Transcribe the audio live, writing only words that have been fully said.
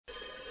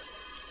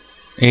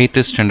8th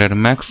Standard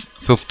Max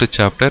 5th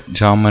Chapter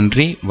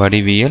Geometry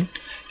வடிவியல்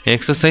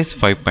Exercise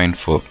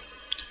 5.4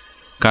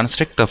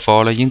 Construct the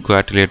following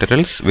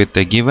quadrilaterals with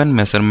the given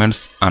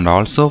measurements and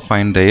also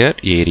find their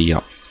area.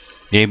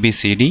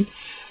 ABCD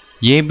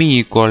AB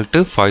equal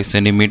to 5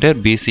 cm,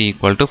 BC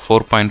equal to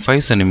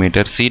 4.5 cm,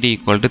 CD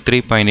equal to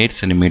 3.8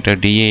 cm,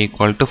 DA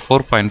equal to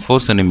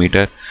 4.4 cm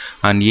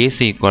and AC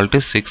equal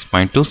to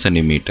 6.2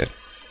 cm.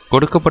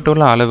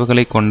 கொடுக்கப்பட்டுள்ள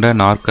அளவுகளை கொண்ட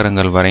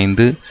நாற்கரங்கள்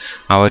வரைந்து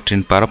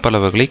அவற்றின்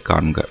பரப்பளவுகளை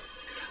காண்க.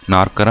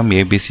 நாற்கரம்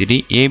ABCD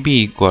AB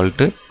equal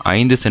to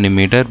 5 cm,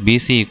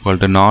 BC equal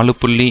to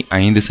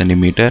 4.5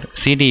 cm,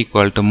 CD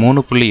equal to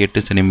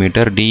 3.8 cm,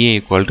 DA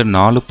equal to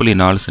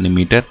 4.4 cm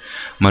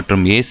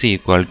மற்றும் AC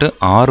equal to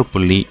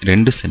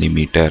 6.2 cm.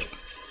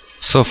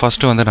 So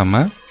first வந்து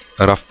நம்ம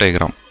rough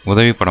diagram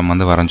உதவி படம்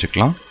வந்து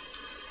வரைஞ்சிக்கலாம்.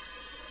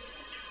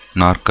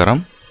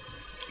 நாற்கரம்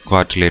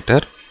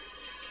quadrilateral.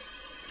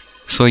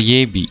 So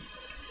AB,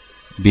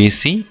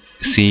 BC,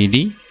 CD,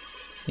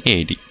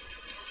 AD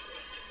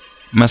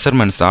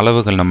measurements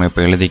அளவுகள் நம்ம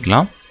இப்போ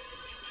எழுதிக்கலாம்.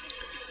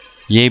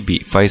 AB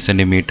 5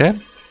 cm,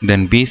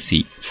 then BC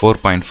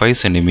 4.5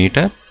 cm,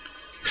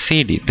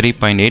 CD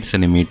 3.8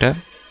 cm,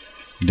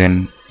 then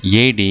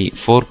AD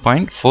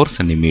 4.4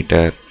 cm,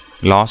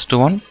 last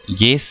one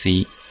AC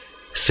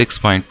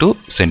 6.2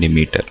 cm.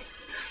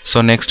 So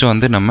next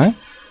வந்து நம்ம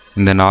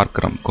இந்த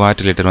நாற்கரம்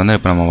குவாட்ரிலேட்டர் வந்து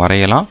இப்போ நம்ம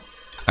வரையலாம்.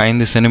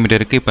 5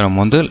 சென்டிமீட்டருக்கு இப்போ நம்ம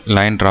வந்து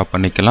லைன் ட்ரா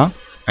பண்ணிக்கலாம்.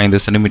 5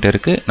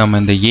 சென்டிமீட்டருக்கு நம்ம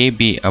இந்த AB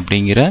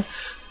அப்படிங்கிற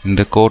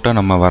இந்த கோட்டை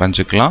நம்ம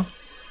வரைஞ்சிக்கலாம்.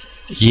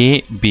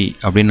 AB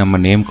அப்படின்னு நம்ம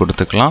நேம்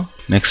கொடுத்துக்கலாம்.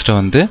 நெக்ஸ்ட்டு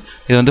வந்து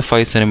இது வந்து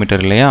 5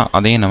 சென்டிமீட்டர் இல்லையா,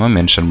 அதையும் நம்ம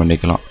மென்ஷன்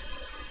பண்ணிக்கலாம்.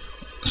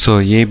 ஸோ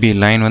AB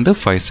லைன் வந்து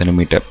 5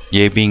 சென்டிமீட்டர்,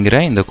 ஏபிங்கிற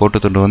இந்த கோட்டு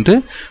துண்டு வந்து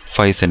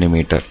 5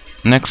 சென்டிமீட்டர்.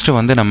 நெக்ஸ்ட்டு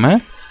வந்து நம்ம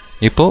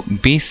இப்போது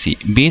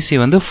BC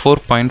வந்து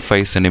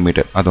 4.5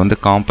 சென்டிமீட்டர். அது வந்து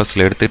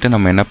காம்பஸில் எடுத்துகிட்டு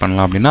நம்ம என்ன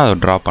பண்ணலாம் அப்படின்னா அதை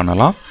ட்ரா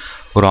பண்ணலாம்.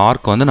 ஒரு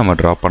ஆர்க் வந்து நம்ம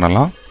ட்ரா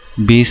பண்ணலாம்.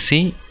 BC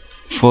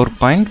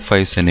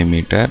 4.5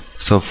 centimetre.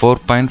 ஸோ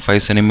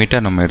 4.5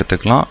 சென்டிமீட்டர் நம்ம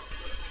எடுத்துக்கலாம்.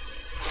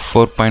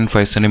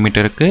 4.5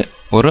 சென்டிமீட்டருக்கு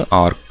ஒரு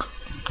ஆர்க்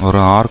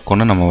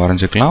ஒன்று நம்ம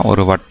வரைஞ்சிக்கலாம்.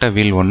 ஒரு வட்ட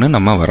வீல் ஒன்று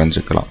நம்ம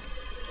வரைஞ்சிக்கலாம்.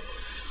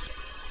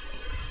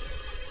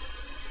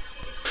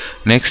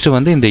 நெக்ஸ்ட்டு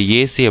வந்து இந்த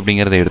AC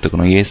அப்படிங்கிறத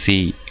எடுத்துக்கணும்.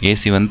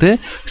 AC வந்து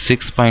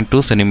 6.2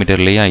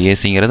 சென்டிமீட்டர் இல்லையா,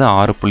 ஏசிங்கிறது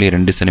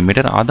 6.2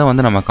 சென்டிமீட்டர். அதை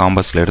வந்து நம்ம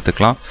காம்பஸில்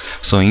எடுத்துக்கலாம்.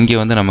 ஸோ இங்கே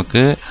வந்து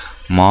நமக்கு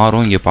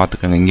மாறும், இங்கே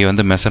பார்த்துக்கோங்க. இங்கே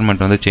வந்து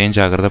மெஷர்மெண்ட் வந்து சேஞ்ச்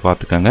ஆகிறத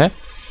பார்த்துக்கோங்க.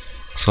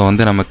 ஸோ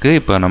வந்து நமக்கு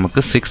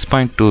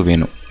 6.2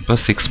 வேணும். இப்போ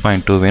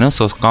 6.2 வேணும்.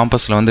 ஸோ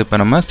காம்பஸில் வந்து இப்போ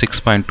நம்ம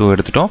 6.2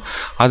 எடுத்துட்டோம்.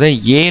 அதை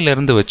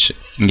ஏலேருந்து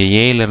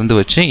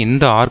வச்சு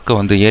இந்த ஆர்க்கை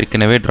வந்து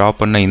ஏற்கனவே ட்ரா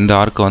பண்ண இந்த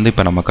ஆர்க்கை வந்து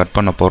இப்போ நம்ம கட்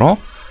பண்ண போகிறோம்.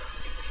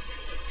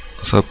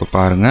 ஸோ இப்போ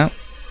பாருங்கள்.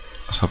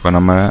 ஸோ இப்போ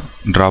நம்ம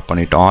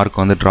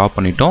ஆர்க் வந்து ட்ரா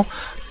பண்ணிட்டோம்.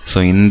 ஸோ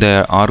இந்த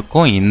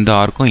ஆர்க்கும்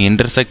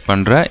இன்டர்செக்ட்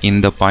பண்ணுற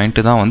இந்த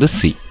பாயிண்ட்டு தான் வந்து C.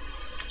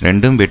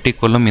 ரெண்டும் வெட்டி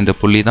கொள்ளும் இந்த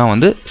புள்ளி தான்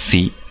வந்து C.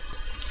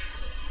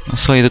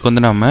 ஸோ இதுக்கு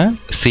வந்து நம்ம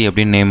C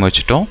அப்படின்னு நேம்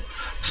வச்சுட்டோம்.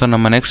 ஸோ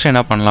நம்ம நெக்ஸ்ட்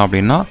என்ன பண்ணலாம்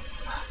அப்படின்னா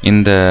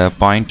இந்த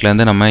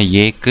பாயிண்ட்லேருந்து நம்ம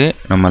ஏக்கு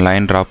நம்ம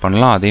லைன் ட்ரா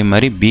பண்ணலாம். அதே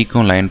மாதிரி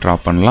பிக்கும் லைன் ட்ரா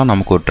பண்ணலாம்.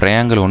 நமக்கு ஒரு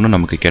ட்ரையாங்கிள் ஒன்று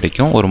நமக்கு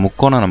கிடைக்கும், ஒரு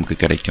முக்கோணம் நமக்கு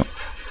கிடைக்கும்.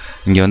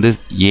 இங்கே வந்து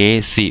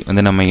AC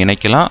வந்து நம்ம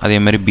இணைக்கலாம், அதே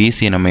மாதிரி BC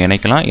நம்ம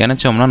இணைக்கலாம்.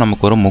 இணைச்சோம்னா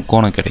நமக்கு ஒரு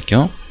முக்கோணம்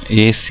கிடைக்கும்.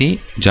 AC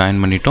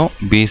ஜாயின் பண்ணிட்டோம்,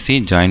 BC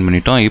ஜாயின்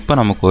பண்ணிட்டோம். இப்போ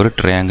நமக்கு ஒரு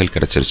ட்ரையாங்கிள்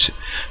கிடச்சிருச்சு.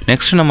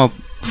 நெக்ஸ்ட் நம்ம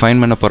ஃபைன்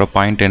பண்ண போகிற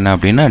பாயிண்ட் என்ன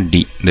அப்படின்னா D.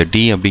 இந்த D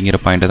அப்படிங்கிற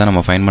பாயிண்ட்டை தான்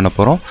நம்ம ஃபைன் பண்ண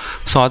போகிறோம்.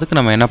 ஸோ அதுக்கு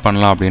நம்ம என்ன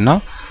பண்ணலாம் அப்படின்னா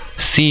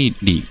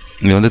CD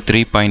இங்கே வந்து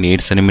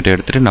 3.8 சென்டிமீட்டர்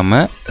எடுத்துகிட்டு நம்ம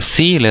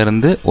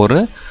Cலேருந்து ஒரு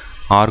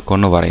ஆர்க்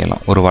ஒன்று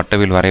வரையலாம், ஒரு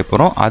வட்டவில் வரைய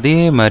போகிறோம். அதே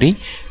மாதிரி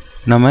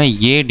நம்ம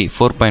AD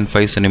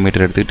 4.5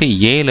 சென்டிமீட்டர் எடுத்துக்கிட்டு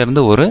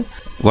ஏலேருந்து ஒரு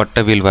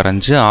வட்டவில்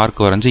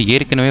ஆர்க் வரைஞ்சி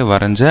ஏற்கனவே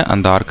வரைஞ்ச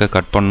அந்த ஆர்க்கை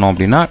கட் பண்ணோம்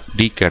அப்படின்னா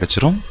D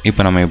கிடச்சிரும்.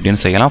 இப்போ நம்ம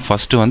எப்படின்னு செய்யலாம்.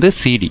 ஃபஸ்ட்டு வந்து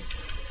CD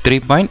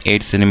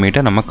 3.8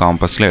 சென்டிமீட்டர் நம்ம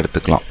காம்பஸில்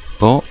எடுத்துக்கலாம்.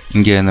 இப்போது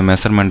இங்கே இந்த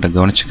மெஷர்மெண்ட்டை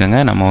கவனிச்சுக்கோங்க.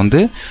 நம்ம வந்து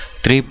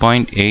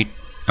 3.8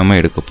 நம்ம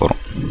எடுக்க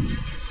போகிறோம்.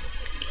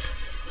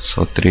 ஸோ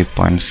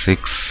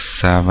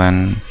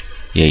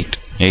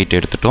 3.678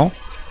 எடுத்துட்டோம்.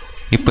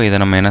 இப்போ இதை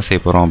நம்ம என்ன செய்ய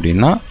போகிறோம்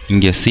அப்படின்னா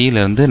இங்கே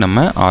Cலேருந்து நம்ம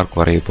ஆர்க்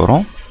வரைய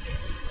போகிறோம்.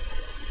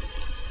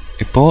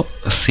 இப்போது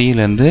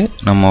Cலேருந்து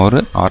நம்ம ஒரு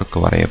ஆர்க்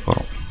வரைய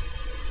போகிறோம்.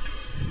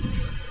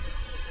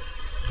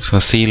 ஸோ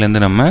Cலேருந்து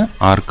நம்ம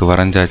ஆர்க்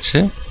வரைஞ்சாச்சு.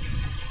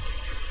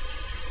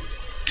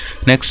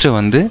 நெக்ஸ்ட்டு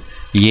வந்து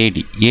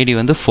AD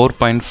வந்து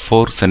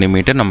 4.4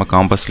 சென்டிமீட்டர் நம்ம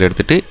காம்பஸில்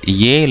எடுத்துகிட்டு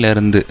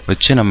ஏலேருந்து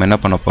வச்சு நம்ம என்ன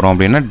பண்ண போகிறோம்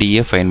அப்படின்னா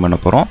DA ஃபைன் பண்ண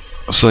போகிறோம்.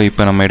 ஸோ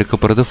இப்போ நம்ம எடுக்க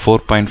போகிறது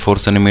 4.4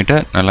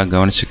 சென்டிமீட்டர். நல்லா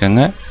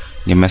கவனிச்சுக்கோங்க,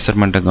 இங்கே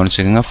மெஷர்மெண்ட்டை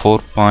கவனிச்சுக்கோங்க.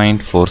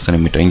 4.4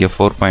 சென்டிமீட்டர், இங்கே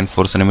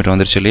 4.4 சென்டிமீட்டர்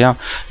வந்துருச்சு இல்லையா.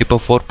 இப்போ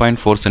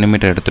 4.4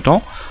 சென்டிமீட்டர்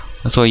எடுத்துட்டோம்.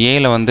 ஸோ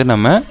ஏல வந்து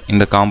நம்ம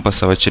இந்த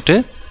காம்பஸை வச்சுட்டு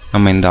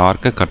நம்ம இந்த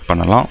ஆர்க்கை கட்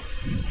பண்ணலாம்.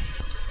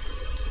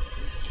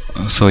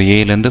 ஸோ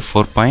ஏலேருந்து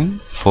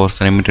 4.4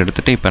 சென்டிமீட்டர்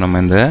எடுத்துகிட்டு இப்போ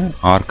நம்ம இந்த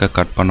ஆர்க்கை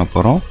கட் பண்ண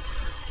போகிறோம்.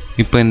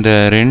 இப்போ இந்த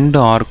ரெண்டு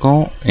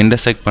ஆர்க்கும்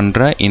இன்டர்செக்ட் பண்ணுற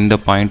இந்த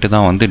பாயிண்ட்டு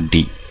தான் வந்து D.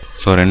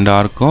 ஸோ ரெண்டு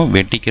ஆர்க்கும்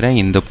வெட்டிக்கிற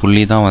இந்த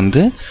புள்ளி தான்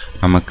வந்து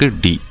நமக்கு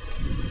D.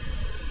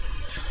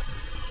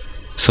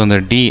 ஸோ இந்த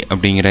டி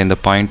அப்படிங்கிற இந்த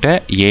பாயிண்ட்டை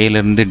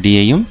ஏலேருந்து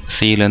டியையும்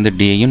சிலேருந்து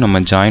டியையும்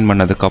நம்ம ஜாயின்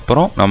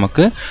பண்ணதுக்கப்புறம்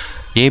நமக்கு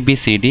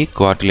ஏபிசிடி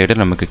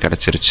குவாட்ரிலேட்டர் நமக்கு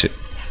கிடச்சிருச்சு.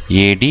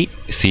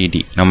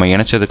 ஏடிசிடி நம்ம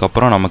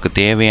இணைச்சதுக்கப்புறம் நமக்கு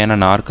தேவையான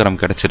நாற்கரம்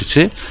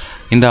கிடச்சிருச்சு.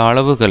 இந்த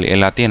அளவுகள்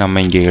எல்லாத்தையும்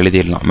நம்ம இங்கே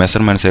எழுதிடலாம்.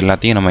 மெஷர்மெண்ட்ஸ்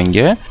எல்லாத்தையும் நம்ம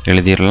இங்கே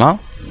எழுதிடலாம்.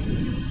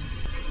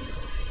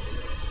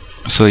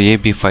 ஸோ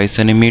ஏபி 5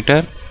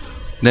 சென்டிமீட்டர்,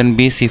 தென்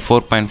பிசி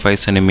 4.5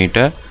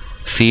 சென்டிமீட்டர்,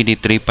 சிடி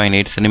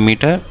 3.8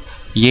 சென்டிமீட்டர்,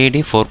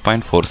 ஏடி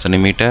 4.4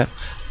 சென்டிமீட்டர்,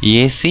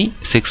 ஏசி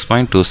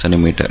 6.2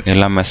 சென்டிமீட்டர்.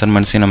 எல்லா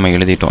மெஷர்மெண்ட்ஸையும் நம்ம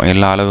எழுதிட்டோம்,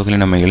 எல்லா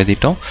அளவுகளையும் நம்ம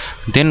எழுதிட்டோம்.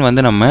 தென்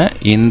வந்து நம்ம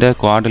இந்த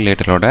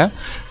குவாட்ரிலேட்டரோட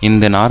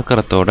இந்த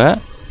நாற்கரத்தோட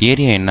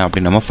ஏரியா என்ன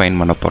அப்படின்னு நம்ம ஃபைன்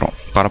பண்ண போகிறோம்.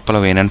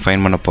 பரப்பளவு என்னன்னு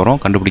ஃபைன் பண்ண போகிறோம்,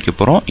 கண்டுபிடிக்க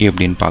போகிறோம்.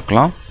 எப்படின்னு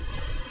பார்க்கலாம்.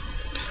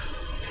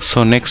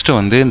 ஸோ நெக்ஸ்ட்டு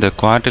வந்து இந்த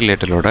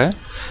குவாட்ரிலேட்டரோட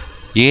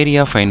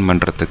ஏரியா ஃபைன்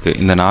பண்ணுறதுக்கு,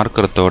 இந்த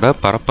நாற்கரத்தோட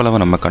பரப்பளவை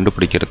நம்ம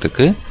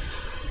கண்டுபிடிக்கிறதுக்கு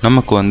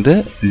நமக்கு வந்து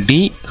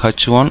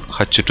DH1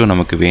 H2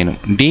 நமக்கு வேணும்.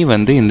 டி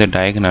வந்து இந்த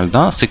டயகனல்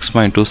தான்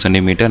 6.2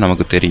 சென்டிமீட்டர்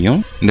நமக்கு தெரியும்.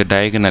 இந்த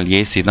டயகனல்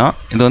ஏசி தான்,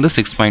 இது வந்து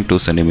 6.2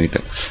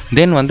 சென்டிமீட்டர்.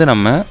 தென் வந்து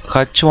நம்ம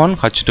H1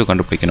 H2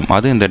 கண்டுபிடிக்கணும்.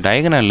 அது இந்த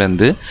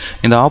டயகனல்லேருந்து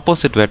இந்த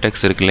ஆப்போசிட்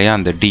வெர்டெக்ஸ் இருக்கு இல்லையா,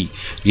 அந்த டி,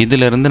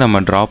 இதிலேருந்து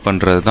நம்ம ட்ரா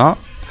பண்ணுறது தான்,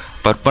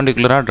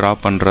 பர்பண்டிகுலராக ட்ரா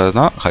பண்ணுறது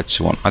தான்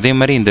H1. அதே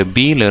மாதிரி இந்த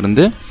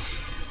பியிலேருந்து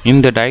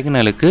இந்த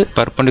டயகனலுக்கு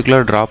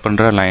பர்பண்டிகுலர் ட்ரா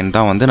பண்ணுற லைன்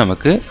தான் வந்து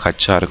நமக்கு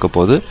ஹச்சாக இருக்க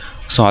போகுது.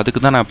 ஸோ அதுக்கு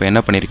தான் நான் இப்போ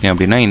என்ன பண்ணியிருக்கேன்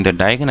அப்படின்னா, இந்த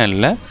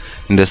டயகனலில்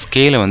இந்த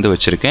ஸ்கேலை வந்து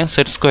வச்சுருக்கேன்,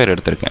 செட் ஸ்கொயர்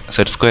எடுத்திருக்கேன்.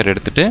 செட் ஸ்கொயர்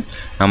எடுத்துகிட்டு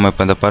நம்ம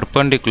இப்போ இந்த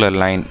பர்பண்டிகுலர்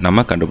லைன்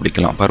நம்ம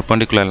கண்டுபிடிக்கலாம்.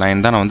 பர்பண்டிகுலர்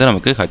லைன் தான் வந்து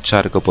நமக்கு ஹச்சாக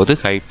இருக்க போகுது,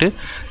 ஹைட்டு.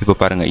 இப்போ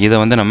பாருங்கள், இதை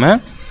வந்து நம்ம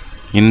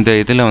இந்த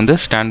இதில் வந்து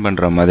ஸ்டாண்ட்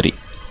பண்ணுற மாதிரி,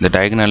 இந்த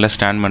டயகனலில்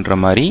ஸ்டாண்ட் பண்ணுற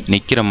மாதிரி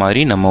நிற்கிற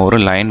மாதிரி நம்ம ஒரு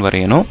லைன்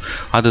வரையணும்.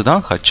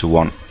 அதுதான்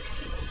H1.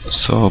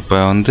 ஸோ இப்போ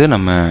வந்து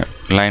நம்ம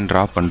லைன்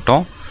ட்ரா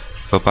பண்ணிட்டோம்.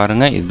 இப்போ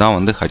பாருங்கள், இதுதான்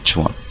வந்து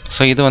H1.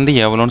 ஸோ இது வந்து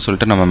எவ்வளோன்னு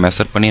சொல்லிட்டு நம்ம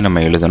மெஷர் பண்ணி நம்ம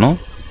எழுதணும்.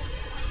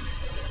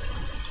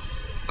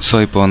 ஸோ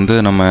இப்போ வந்து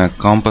நம்ம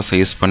காம்பஸை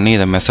யூஸ் பண்ணி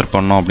இதை மெஷர்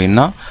பண்ணோம்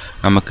அப்படின்னா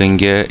நமக்கு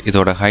இங்கே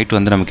இதோட ஹைட்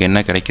வந்து நமக்கு என்ன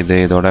கிடைக்குது,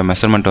 இதோட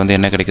மெஷர்மெண்ட் வந்து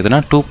என்ன கிடைக்குதுன்னா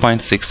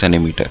 2.6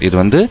 சென்டிமீட்டர். இது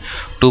வந்து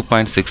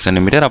 2.6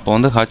 சென்டிமீட்டர். அப்போ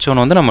வந்து H1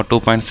 வந்து நம்ம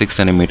 2.6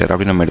 சென்டிமீட்டர்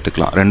அப்படி நம்ம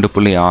எடுத்துக்கலாம்.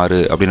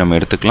 2.6 அப்படி நம்ம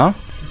எடுத்துக்கலாம்.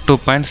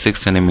 2.6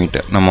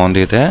 சென்டிமீட்டர் நம்ம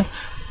வந்து இதை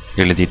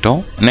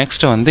எழுதிட்டோம்.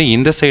 நெக்ஸ்ட் வந்து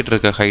இந்த சைடு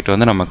இருக்க ஹைட்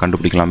வந்து நம்ம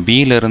கண்டுபிடிக்கலாம்.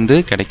 பியிலேருந்து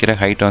கிடைக்கிற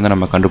ஹைட்டை வந்து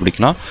நம்ம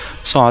கண்டுபிடிக்கலாம்.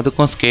 ஸோ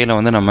அதுக்கும் ஸ்கேலை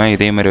வந்து நம்ம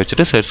இதே மாதிரி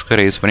வச்சுட்டு செட்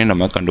ஸ்கொயரை யூஸ் பண்ணி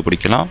நம்ம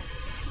கண்டுபிடிக்கலாம்.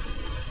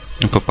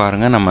 இப்போ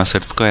பாருங்கள், நம்ம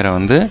செட் ஸ்கொயரை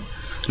வந்து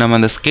நம்ம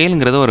அந்த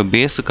ஸ்கேலுங்கிறது ஒரு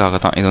பேஸுக்காக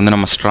தான். இது வந்து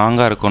நம்ம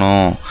ஸ்ட்ராங்காக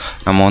இருக்கணும்,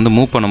 நம்ம வந்து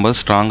மூவ் பண்ணும்போது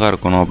ஸ்ட்ராங்காக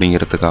இருக்கணும்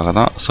அப்படிங்கிறதுக்காக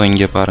தான். ஸோ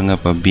இங்கே பாருங்கள்,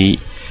 இப்போ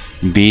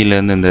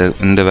பியிலேருந்து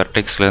இந்த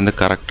வெர்டெக்ஸ்லேருந்து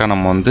கரெக்டாக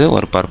நம்ம வந்து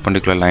ஒரு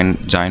பர்பண்டிகுலர் லைன்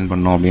ஜாயின்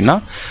பண்ணோம் அப்படின்னா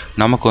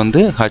நமக்கு வந்து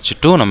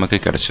H2 நமக்கு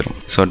கிடச்சிரும்.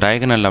 ஸோ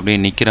டயகனல் அப்படியே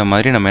நிற்கிற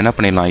மாதிரி நம்ம என்ன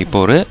பண்ணிடலாம், இப்போ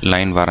ஒரு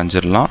லைன்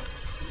வரைஞ்சிடலாம்.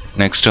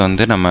 நெக்ஸ்ட்டு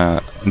வந்து நம்ம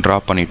ட்ரா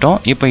பண்ணிட்டோம்.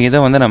 இப்போ இதை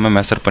வந்து நம்ம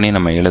மெஷர் பண்ணி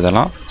நம்ம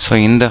எழுதலாம். ஸோ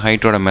இந்த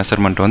ஹைட்டோட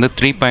மெஷர்மெண்ட் வந்து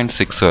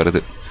 3.6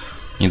 வருது.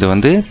 இது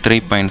வந்து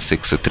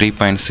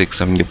 3.6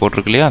 இங்கே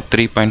போட்டிருக்கு இல்லையா,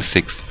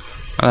 3.6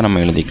 அதை நம்ம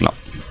எழுதிக்கலாம்.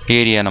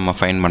 ஏரியா நம்ம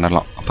ஃபைன்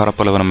பண்ணலாம்,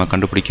 பரப்பளவு நம்ம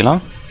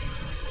கண்டுபிடிக்கலாம்.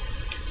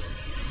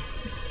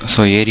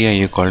 So area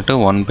equal to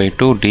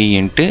 1/2 D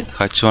into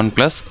H1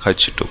 +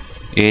 H2.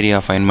 Area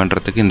fine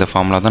பண்ணுறதுக்கு இந்த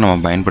ஃபார்முலா தான்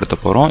நம்ம பயன்படுத்த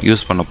போகிறோம்,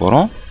 யூஸ் பண்ண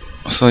போகிறோம்.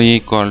 So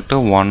equal to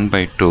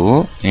 1/2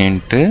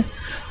 into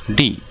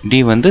D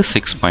வந்து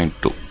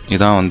 6.2,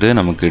 இதான் வந்து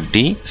நமக்கு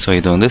டி. ஸோ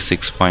இது வந்து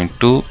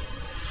 6.2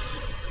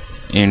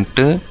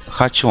 இன்ட்டு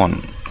H1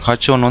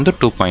 வந்து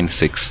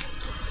 2.6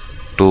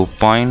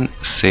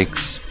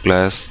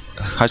 ப்ளஸ்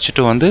H2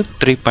 வந்து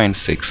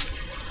 3.6.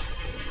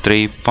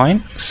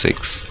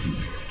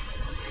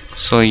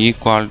 So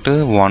equal to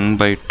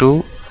 1/2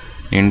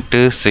 into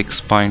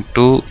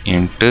 6.2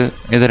 into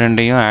இது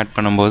ரெண்டையும் ஆட்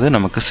பண்ணும்போது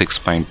நமக்கு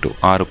 6.2,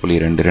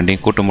 6.2.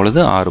 ரெண்டையும் கூட்டும் பொழுது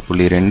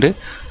 6.2.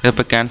 இதை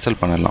இப்போ கேன்சல்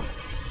பண்ணலாம்.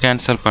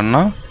 கேன்சல்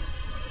பண்ணால்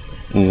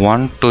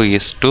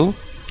 1:2,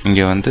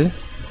 இங்கே வந்து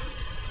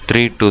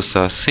 3 2s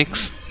are 6,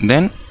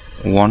 தென்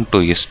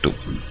 1:2,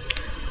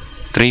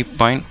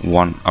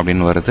 3.1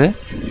 அப்படின்னு வருது.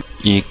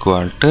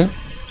 ஈக்குவல் டு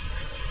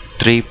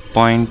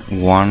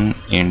 3.1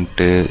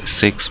 இன்ட்டு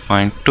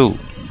 6.2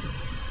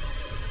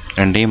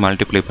 ரெண்டையும்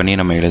மல்டிப்ளை பண்ணி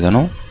நம்ம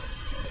எழுதணும்.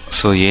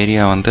 ஸோ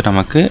ஏரியா வந்து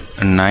நமக்கு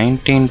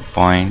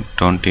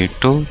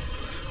 19.22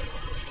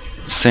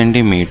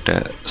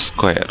 சென்டிமீட்டர்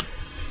ஸ்கொயர்.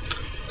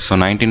 ஸோ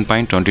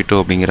 19.22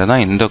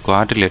 அப்படிங்கிறதான் இந்த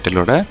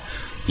குவாட்ரிலேட்டரோட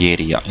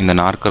ஏரியா. இந்த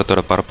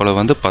நாற்கரத்தோட பரப்பளவு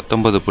வந்து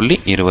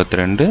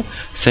 19.22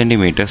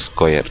 சென்டிமீட்டர்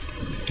ஸ்கொயர்.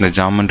 இந்த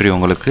ஜாமெண்ட்ரி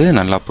உங்களுக்கு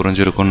நல்லா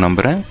புரிஞ்சிருக்கும்னு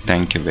நம்புகிறேன்.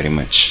 Thank you very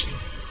much.